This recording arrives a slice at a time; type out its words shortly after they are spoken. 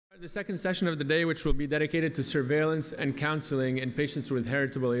The second session of the day, which will be dedicated to surveillance and counseling in patients with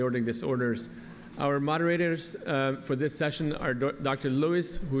heritable aortic disorders. Our moderators for this session are Dr.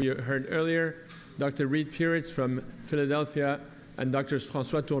 Lewis, who you heard earlier, Dr. Reed Puritz from Philadelphia, and Dr.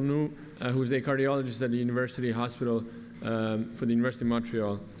 François Tournou, who is a cardiologist at the University Hospital for the University of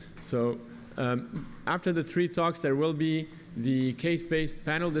Montreal. So after the three talks, there will be the case-based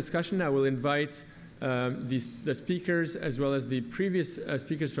panel discussion. I will invite the speakers, as well as the previous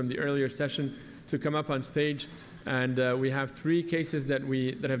speakers from the earlier session, to come up on stage. And we have three cases that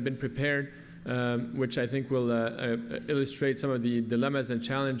have been prepared, which I think will illustrate some of the dilemmas and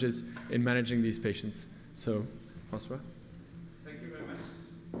challenges in managing these patients. So, François. Thank you very much.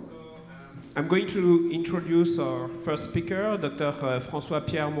 So, I'm going to introduce our first speaker, Dr.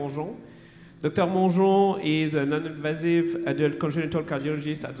 François-Pierre Mongeon. Dr. Mongeon is a non-invasive adult congenital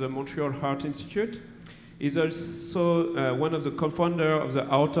cardiologist at the Montreal Heart Institute. He's also one of the co-founders of the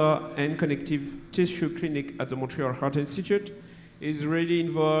Aorta and Connective Tissue Clinic at the Montreal Heart Institute. He's really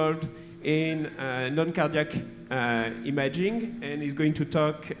involved in non-cardiac imaging, and he's going to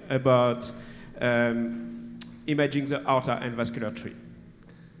talk about imaging the aorta and vascular tree.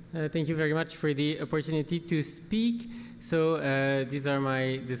 Thank you very much for the opportunity to speak. So these are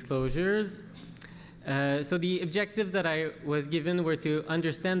my disclosures. So the objectives that I was given were to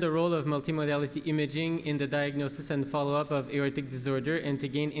understand the role of multimodality imaging in the diagnosis and follow-up of aortic disorder, and to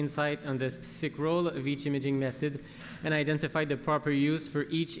gain insight on the specific role of each imaging method and identify the proper use for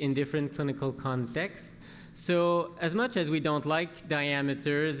each in different clinical contexts. So as much as we don't like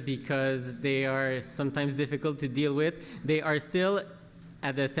diameters because they are sometimes difficult to deal with, they are still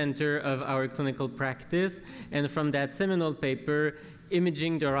at the center of our clinical practice. And from that seminal paper,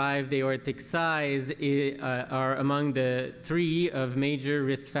 imaging-derived aortic size are among the three of major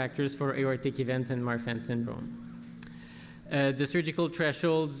risk factors for aortic events in Marfan syndrome. The surgical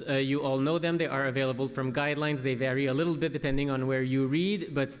thresholds, you all know them. They are available from guidelines. They vary a little bit depending on where you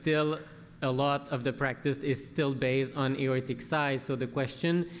read, but still a lot of the practice is still based on aortic size. So the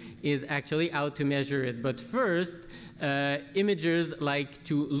question is actually how to measure it. But first, imagers like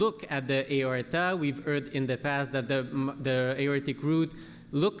to look at the aorta. We've heard in the past that the aortic root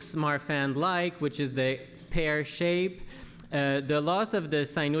looks Marfan-like, which is the pear shape. The loss of the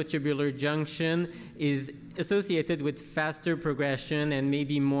sinotubular junction is associated with faster progression and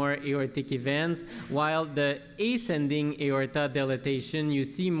maybe more aortic events, while the ascending aorta dilatation you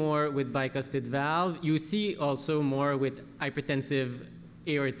see more with bicuspid valve. You see also more with hypertensive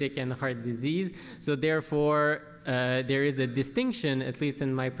aortic and heart disease. So therefore, there is a distinction, at least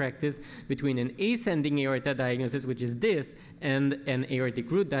in my practice, between an ascending aorta diagnosis, which is this, and an aortic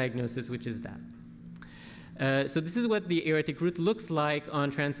root diagnosis, which is that. So this is what the aortic root looks like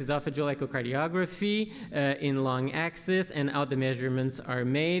on transesophageal echocardiography in long axis, and how the measurements are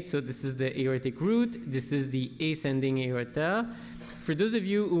made. So this is the aortic root. This is the ascending aorta. For those of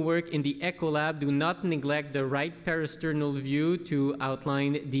you who work in the echo lab, do not neglect the right parasternal view to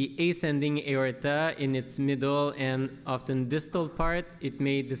outline the ascending aorta in its middle and often distal part. It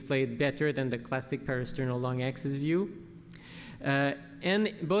may display it better than the classic parasternal long axis view.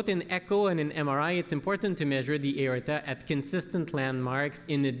 And both in echo and in MRI, it's important to measure the aorta at consistent landmarks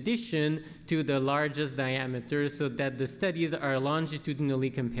in addition to the largest diameter, so that the studies are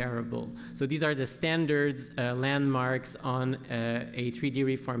longitudinally comparable. So these are the standards landmarks on a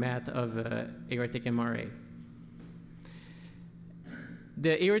 3D reformat of aortic MRA.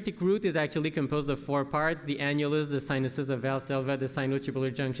 The aortic root is actually composed of four parts: the annulus, the sinuses of Valsalva, the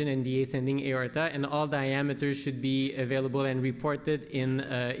sinotubular junction, and the ascending aorta, and all diameters should be available and reported in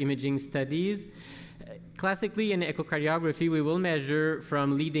imaging studies. Classically, in echocardiography, we will measure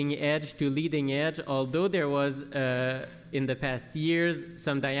from leading edge to leading edge, although there was, in the past years,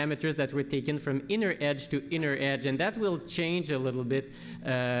 some diameters that were taken from inner edge to inner edge, and that will change a little bit,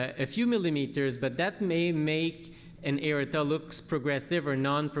 a few millimeters, but that may make an aorta looks progressive or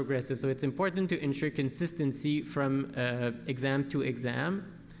non-progressive. So it's important to ensure consistency from exam to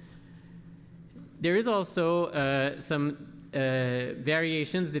exam. There is also some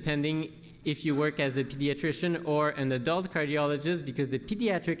variations depending if you work as a pediatrician or an adult cardiologist, because the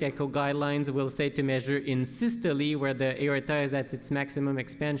pediatric echo guidelines will say to measure in systole, where the aorta is at its maximum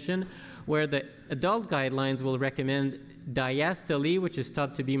expansion, where the adult guidelines will recommend diastole, which is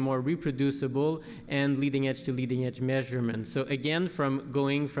thought to be more reproducible, and leading edge to leading edge measurements. So again, from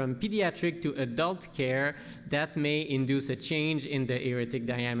going from pediatric to adult care, that may induce a change in the aortic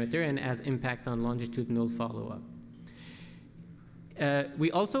diameter and has impact on longitudinal follow-up. We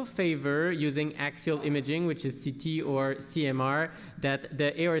also favor using axial imaging, which is CT or CMR, that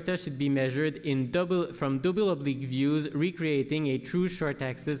the aorta should be measured in from double oblique views, recreating a true short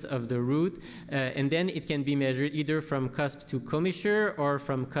axis of the root, and then it can be measured either from cusp to commissure or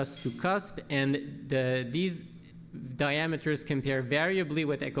from cusp to cusp, and these diameters compare variably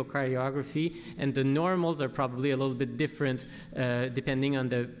with echocardiography, and the normals are probably a little bit different depending on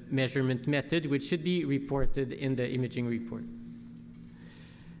the measurement method, which should be reported in the imaging report.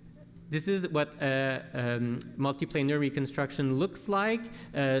 This is what multiplanar reconstruction looks like.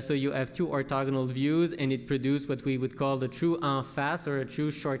 So you have two orthogonal views, and it produces what we would call the true en face, or a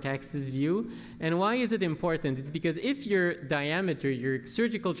true short axis view. And why is it important? It's because if your diameter, your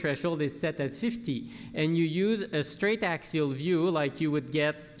surgical threshold is set at 50, and you use a straight axial view like you would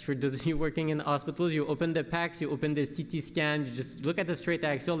get for those of you working in hospitals, you open the PACS, you open the CT scan, you just look at the straight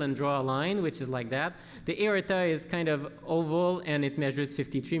axial and draw a line, which is like that. The aorta is kind of oval, and it measures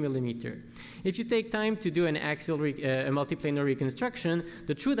 53 millimeter. If you take time to do an axial multiplanar reconstruction,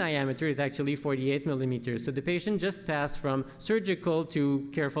 the true diameter is actually 48 millimeters. So the patient just passed from surgical to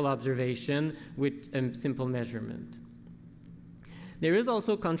careful observation with a simple measurement. There is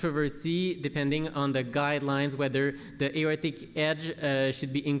also controversy depending on the guidelines whether the aortic edge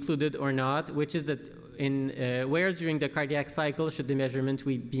should be included or not, which is that where during the cardiac cycle should the measurement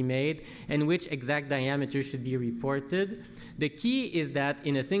be made, and which exact diameter should be reported. The key is that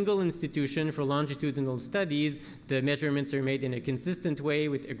in a single institution for longitudinal studies, the measurements are made in a consistent way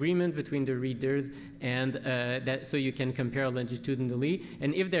with agreement between the readers, and so you can compare longitudinally.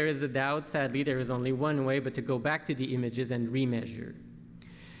 And if there is a doubt, sadly, there is only one way, but to go back to the images and remeasure.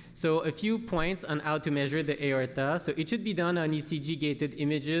 So a few points on how to measure the aorta. So it should be done on ECG-gated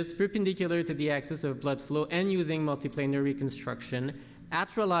images perpendicular to the axis of blood flow and using multiplanar reconstruction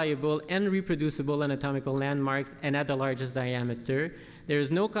at reliable and reproducible anatomical landmarks and at the largest diameter. There is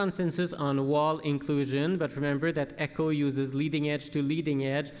no consensus on wall inclusion, but remember that echo uses leading edge to leading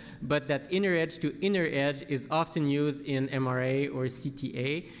edge, but that inner edge to inner edge is often used in MRA or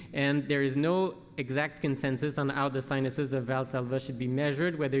CTA, and there is no exact consensus on how the sinuses of Valsalva should be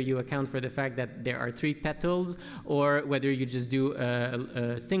measured, whether you account for the fact that there are 3 petals or whether you just do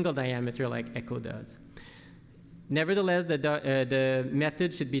a single diameter like echo does. Nevertheless, the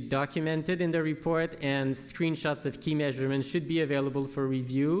method should be documented in the report, and screenshots of key measurements should be available for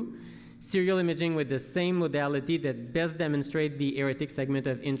review. Serial imaging with the same modality that best demonstrates the aortic segment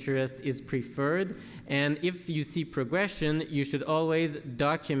of interest is preferred. And if you see progression, you should always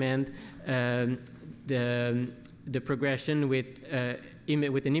document the progression with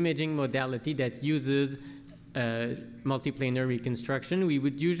an imaging modality that uses multiplanar reconstruction. We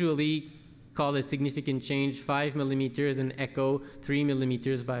would usually call a significant change 5 millimeters and echo 3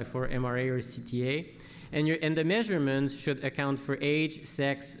 millimeters for MRA or CTA. And the measurements should account for age,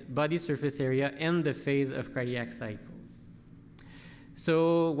 sex, body surface area, and the phase of cardiac cycle.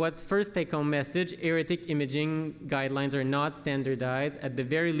 So what first take-home message, aortic imaging guidelines are not standardized. At the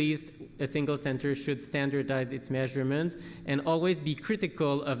very least, a single center should standardize its measurements and always be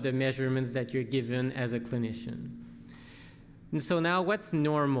critical of the measurements that you're given as a clinician. And so now what's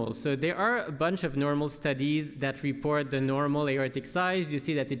normal? So there are a bunch of normal studies that report the normal aortic size. You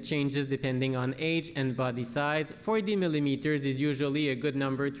see that it changes depending on age and body size. 40 millimeters is usually a good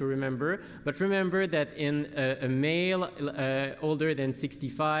number to remember, but remember that in a male older than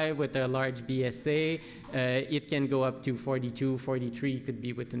 65 with a large BSA, it can go up to 42, 43 could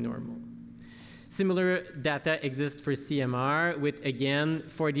be with the normal. Similar data exists for CMR with, again,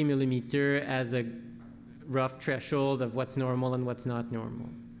 40 millimeter as a rough threshold of what's normal and what's not normal.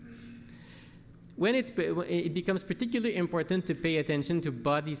 When it becomes particularly important to pay attention to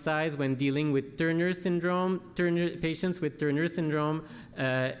body size when dealing with Turner syndrome. Patients with Turner syndrome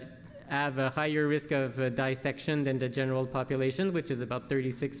have a higher risk of dissection than the general population, which is about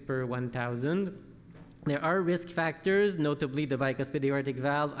 36 per 1,000. There are risk factors, notably the bicuspid aortic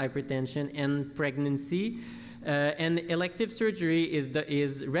valve, hypertension, and pregnancy. And elective surgery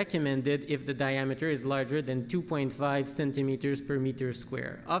is recommended if the diameter is larger than 2.5 centimeters per meter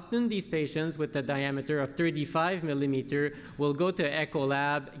square. Often these patients with a diameter of 35 millimeter will go to echo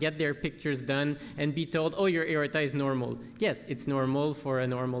lab, get their pictures done, and be told, oh, your aorta is normal. Yes, it's normal for a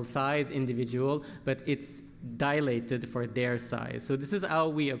normal size individual, but it's dilated for their size. So this is how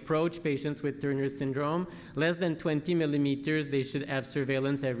we approach patients with Turner syndrome. Less than 20 millimeters, they should have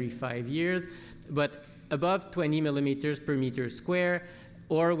surveillance every 5 years, but above 20 millimeters per meter square,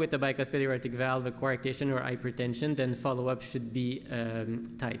 or with a bicuspid aortic valve, a coarctation or hypertension, then follow-up should be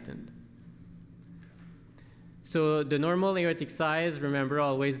tightened. So the normal aortic size, remember,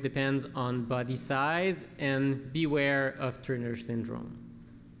 always depends on body size, and beware of Turner syndrome.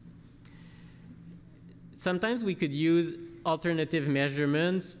 Sometimes we could use alternative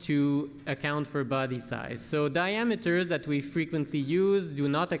measurements to account for body size. So diameters that we frequently use do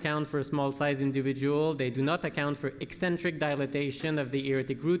not account for a small size individual. They do not account for eccentric dilatation of the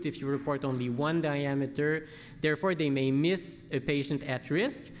aortic root if you report only one diameter. Therefore, they may miss a patient at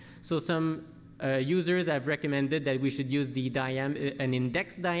risk. So some users have recommended that we should use the an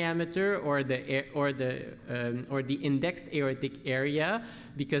index diameter or the indexed aortic area,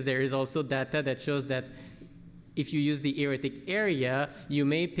 because there is also data that shows that if you use the aortic area, you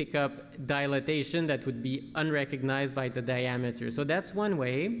may pick up dilatation that would be unrecognized by the diameter. So that's one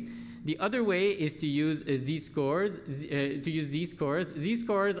way. The other way is to use z-scores.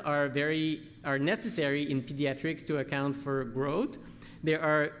 Z-scores are necessary in pediatrics to account for growth. They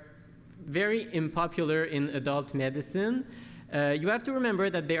are very unpopular in adult medicine. You have to remember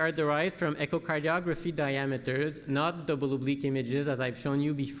that they are derived from echocardiography diameters, not double oblique images, as I've shown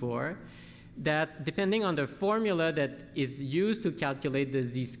you before. That depending on the formula that is used to calculate the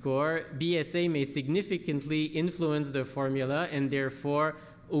z-score, BSA may significantly influence the formula, and therefore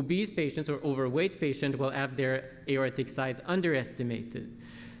obese patients or overweight patients will have their aortic size underestimated.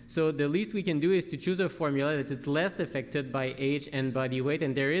 So the least we can do is to choose a formula that is less affected by age and body weight,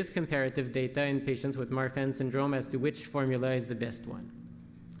 and there is comparative data in patients with Marfan syndrome as to which formula is the best one.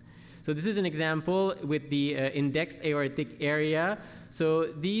 So this is an example with the indexed aortic area.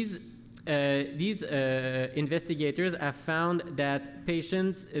 So these investigators have found that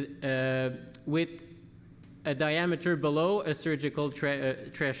patients with a diameter below a surgical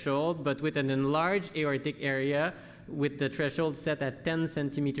threshold, but with an enlarged aortic area, with the threshold set at 10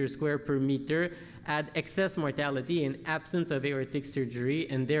 centimeters square per meter, had excess mortality in absence of aortic surgery,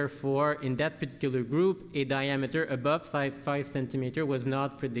 and therefore, in that particular group, a diameter above 5 centimeters was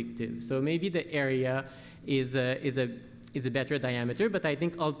not predictive. So maybe the area is a better diameter, but I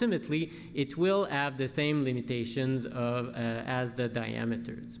think ultimately it will have the same limitations as the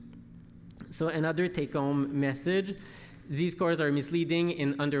diameters. So another take-home message, z-scores are misleading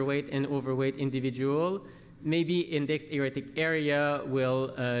in underweight and overweight individual. Maybe indexed aortic area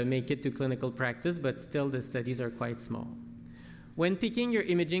will make it to clinical practice, but still the studies are quite small. When picking your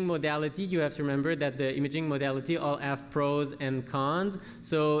imaging modality, you have to remember that the imaging modality all have pros and cons.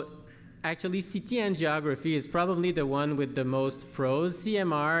 So actually, CT angiography is probably the one with the most pros.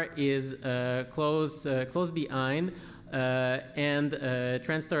 CMR is close behind, and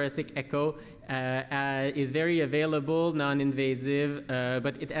transthoracic echo is very available, non-invasive,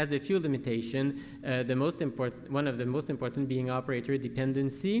 but it has a few limitations. One of the most important being operator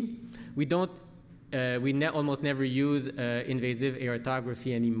dependency. We almost never use invasive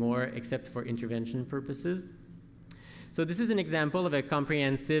aortography anymore, except for intervention purposes. So this is an example of a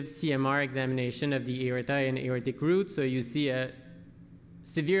comprehensive CMR examination of the aorta and aortic root. So you see a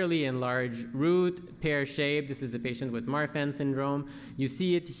severely enlarged root, pear-shaped. This is a patient with Marfan syndrome. You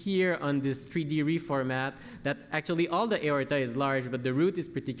see it here on this 3D reformat that actually all the aorta is large, but the root is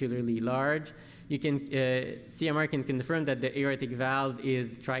particularly large. You can, CMR can confirm that the aortic valve is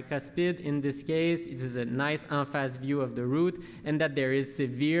tricuspid in this case. It is a nice en face view of the root, and that there is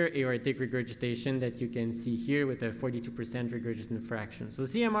severe aortic regurgitation that you can see here with a 42% regurgitant fraction. So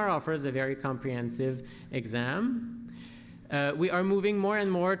CMR offers a very comprehensive exam. We are moving more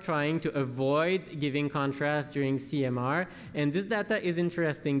and more trying to avoid giving contrast during CMR. And this data is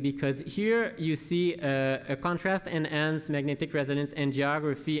interesting because here you see a contrast-enhanced magnetic resonance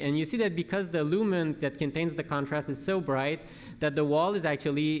angiography. And you see that because the lumen that contains the contrast is so bright, that the wall is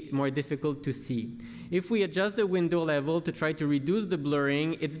actually more difficult to see. If we adjust the window level to try to reduce the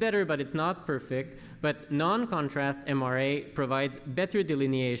blurring, it's better, but it's not perfect. But non-contrast MRA provides better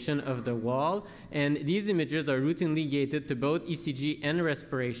delineation of the wall, and these images are routinely gated to both ECG and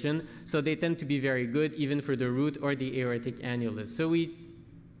respiration, so they tend to be very good even for the root or the aortic annulus. So we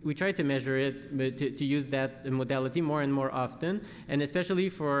try to measure it, to use that modality more and more often, and especially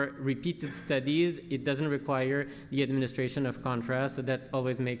for repeated studies, it doesn't require the administration of contrast, so that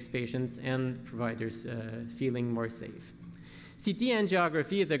always makes patients and providers feeling more safe. CT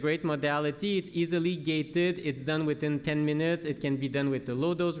angiography is a great modality. It's easily gated. It's done within 10 minutes. It can be done with the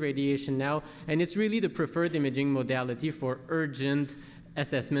low-dose radiation now, and it's really the preferred imaging modality for urgent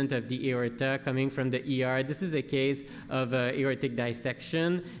assessment of the aorta coming from the ER. This is a case of aortic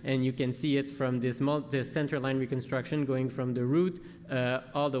dissection, and you can see it from this centerline reconstruction going from the root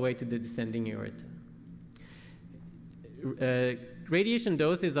all the way to the descending aorta. radiation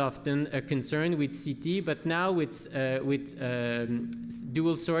dose is often a concern with CT, but now with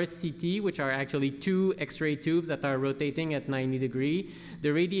dual source CT, which are actually two X-ray tubes that are rotating at 90 degrees,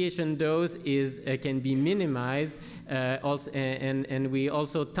 the radiation dose can be minimized, and we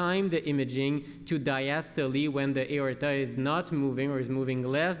also time the imaging to diastole when the aorta is not moving or is moving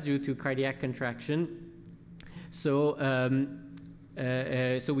less due to cardiac contraction. So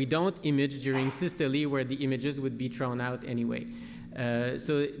we don't image during systole where the images would be thrown out anyway.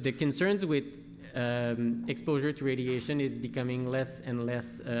 So the concerns with exposure to radiation is becoming less and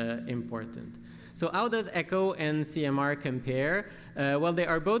less important. So how does echo and CMR compare? Well, they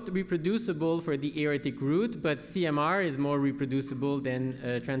are both reproducible for the aortic root, but CMR is more reproducible than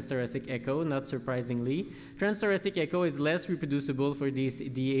transthoracic echo, not surprisingly. Transthoracic echo is less reproducible for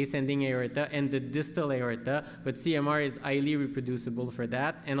the ascending aorta and the distal aorta, but CMR is highly reproducible for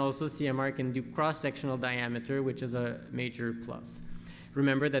that, and also CMR can do cross-sectional diameter, which is a major plus.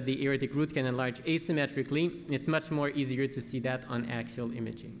 Remember that the aortic root can enlarge asymmetrically. It's much more easier to see that on axial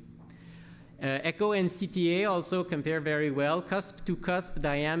imaging. Echo and CTA also compare very well. Cusp-to-cusp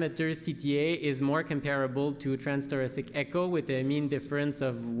diameter CTA is more comparable to transthoracic echo with a mean difference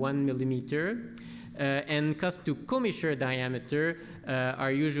of 1 millimeter. And cusp-to-commissure diameter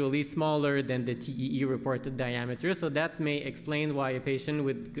are usually smaller than the TEE reported diameter. So that may explain why a patient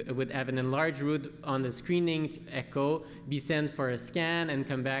would have an enlarged root on the screening echo, be sent for a scan, and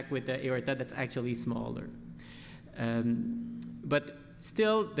come back with the aorta that's actually smaller. But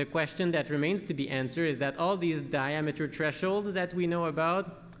still, the question that remains to be answered is that all these diameter thresholds that we know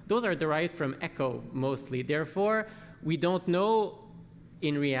about, those are derived from echo mostly. Therefore, we don't know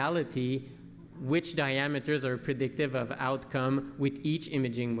in reality which diameters are predictive of outcome with each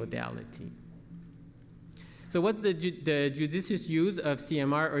imaging modality. So what's the judicious use of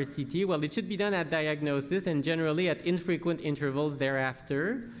CMR or CT? Well, it should be done at diagnosis and generally at infrequent intervals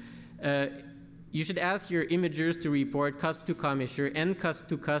thereafter. You should ask your imagers to report cusp-to-commissure and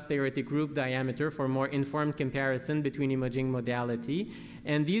cusp-to-cusp aortic root diameter for more informed comparison between imaging modality.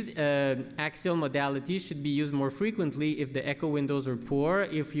 And these axial modalities should be used more frequently if the echo windows are poor,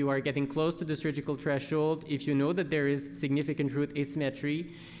 if you are getting close to the surgical threshold, if you know that there is significant root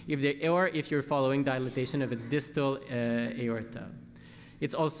asymmetry, or if you're following dilatation of a distal aorta.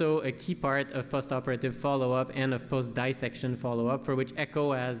 It's also a key part of postoperative follow-up and of post-dissection follow-up, for which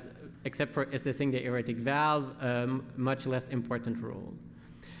echo has, except for assessing the aortic valve, much less important role.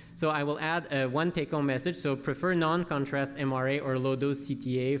 So I will add one take-home message. So prefer non-contrast MRA or low-dose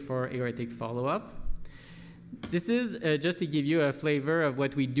CTA for aortic follow-up. This is just to give you a flavor of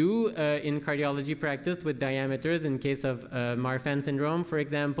what we do in cardiology practice with diameters in case of Marfan syndrome, for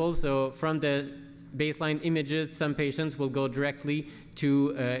example. So from the baseline images, some patients will go directly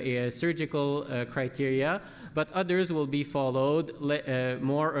to a surgical criteria, but others will be followed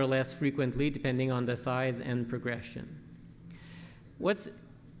more or less frequently depending on the size and progression.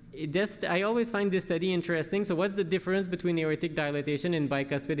 I always find this study interesting. So what's the difference between aortic dilatation in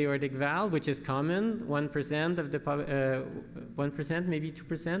bicuspid aortic valve, which is common, 1% of the 1%, maybe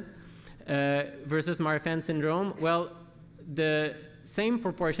 2%, versus Marfan syndrome? Well, the same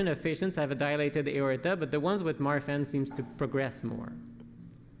proportion of patients have a dilated aorta, but the ones with Marfan seems to progress more.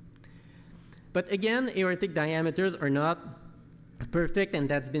 But again, aortic diameters are not perfect, and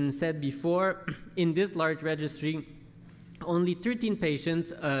that's been said before. In this large registry, only 13 patients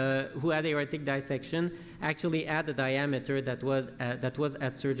who had aortic dissection actually had a diameter that was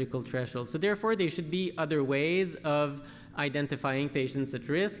at surgical threshold. So therefore, there should be other ways of identifying patients at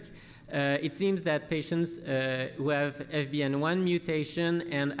risk. It seems that patients who have FBN1 mutation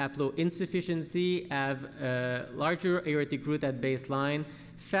and haploinsufficiency have larger aortic root at baseline,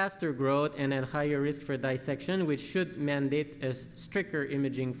 faster growth, and at higher risk for dissection, which should mandate a stricter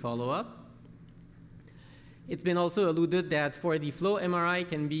imaging follow-up. It's been also alluded that for the flow MRI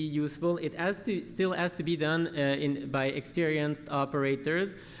can be useful. It still has to be done by experienced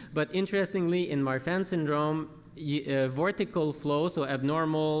operators, but interestingly, in Marfan syndrome, vertical flow, so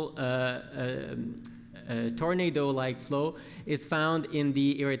abnormal tornado-like flow, is found in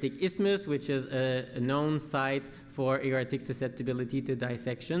the aortic isthmus, which is a known site for aortic susceptibility to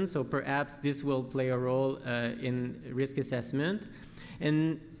dissection. So perhaps this will play a role in risk assessment.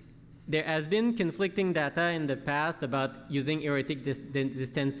 And there has been conflicting data in the past about using aortic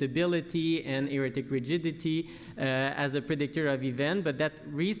distensibility and aortic rigidity as a predictor of event, but that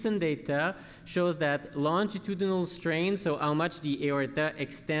recent data shows that longitudinal strain, so how much the aorta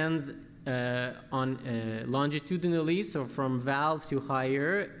extends longitudinally, so from valve to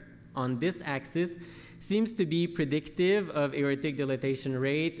higher on this axis, seems to be predictive of aortic dilatation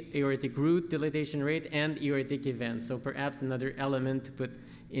rate, aortic root dilatation rate, and aortic events. So perhaps another element to put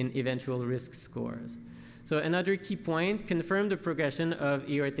in eventual risk scores. So another key point, confirm the progression of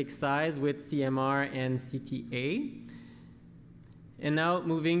aortic size with CMR and CTA. And now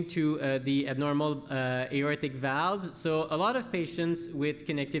moving to the abnormal aortic valves. So a lot of patients with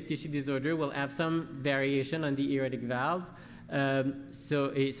connective tissue disorder will have some variation on the aortic valve.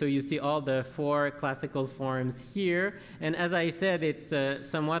 So you see all the 4 classical forms here. And as I said, it's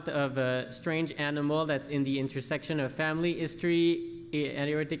somewhat of a strange animal that's in the intersection of family history, an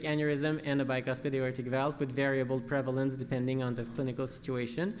aortic aneurysm, and a bicuspid aortic valve with variable prevalence depending on the clinical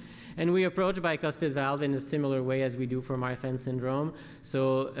situation. And we approach bicuspid valve in a similar way as we do for Marfan syndrome.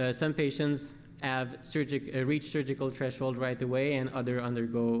 So some patients have reached surgical threshold right away, and others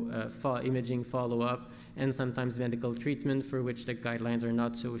undergo imaging follow-up and sometimes medical treatment for which the guidelines are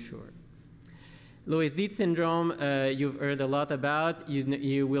not so sure. Loeys-Dietz syndrome, you've heard a lot about.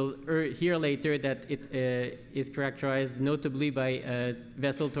 You will hear later that it is characterized notably by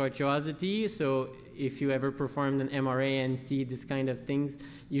vessel tortuosity. So if you ever performed an MRA and see this kind of things,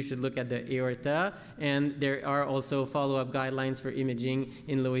 you should look at the aorta. And there are also follow-up guidelines for imaging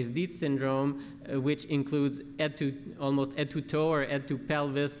in Loeys-Dietz syndrome, which includes almost head to toe or head to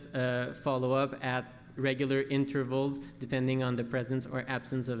pelvis follow-up at regular intervals, depending on the presence or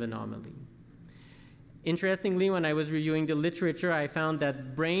absence of anomaly. Interestingly, when I was reviewing the literature, I found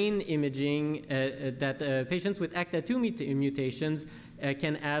that brain imaging, patients with ACTA2 mutations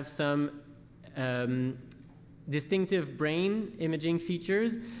can have some distinctive brain imaging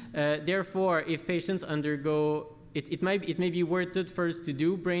features. Therefore, if patients undergo, it may be worth it first to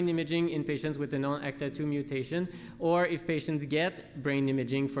do brain imaging in patients with a non-ACTA2 mutation, or if patients get brain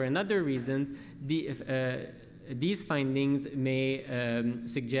imaging for another reason, these findings may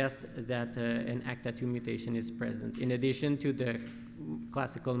suggest that an ACTA2 mutation is present, in addition to the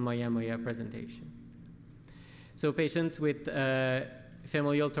classical Moya-Moya presentation. So patients with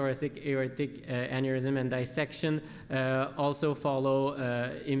familial thoracic aortic aneurysm and dissection also follow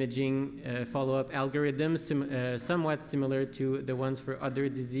imaging follow-up algorithms somewhat similar to the ones for other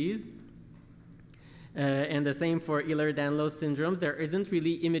disease. And the same for Ehlers-Danlos syndromes. There isn't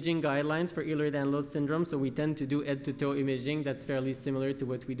really imaging guidelines for Ehlers-Danlos syndrome, so we tend to do head-to-toe imaging that's fairly similar to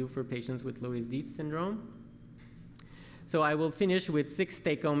what we do for patients with Loeys-Dietz syndrome. So I will finish with 6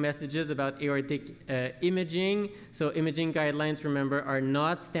 take-home messages about aortic imaging. So imaging guidelines, remember, are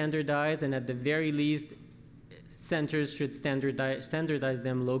not standardized, and at the very least, centers should standardize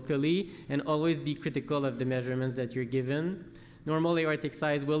them locally and always be critical of the measurements that you're given. Normal aortic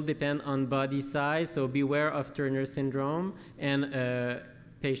size will depend on body size, so beware of Turner syndrome and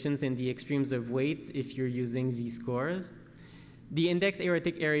patients in the extremes of weights if you're using Z-scores. The index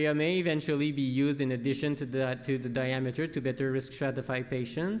aortic area may eventually be used in addition to the diameter to better risk stratify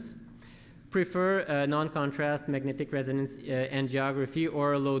patients. Prefer non-contrast magnetic resonance angiography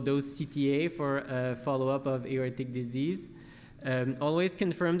or low-dose CTA for follow-up of aortic disease. Always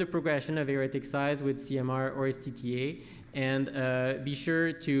confirm the progression of aortic size with CMR or CTA, and be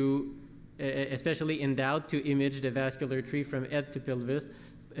sure to, especially in doubt, to image the vascular tree from head to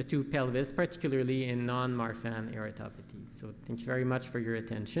pelvis, particularly in non-Marfan aortopathies. So thank you very much for your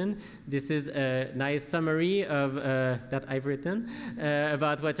attention. This is a nice summary of that I've written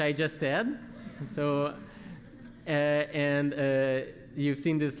about what I just said. So, you've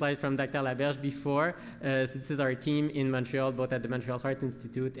seen this slide from Dr. Laberge before. So this is our team in Montreal, both at the Montreal Heart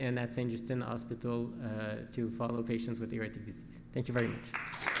Institute and at Sainte-Justine Hospital to follow patients with aortic disease. Thank you very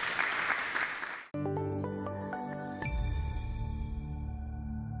much.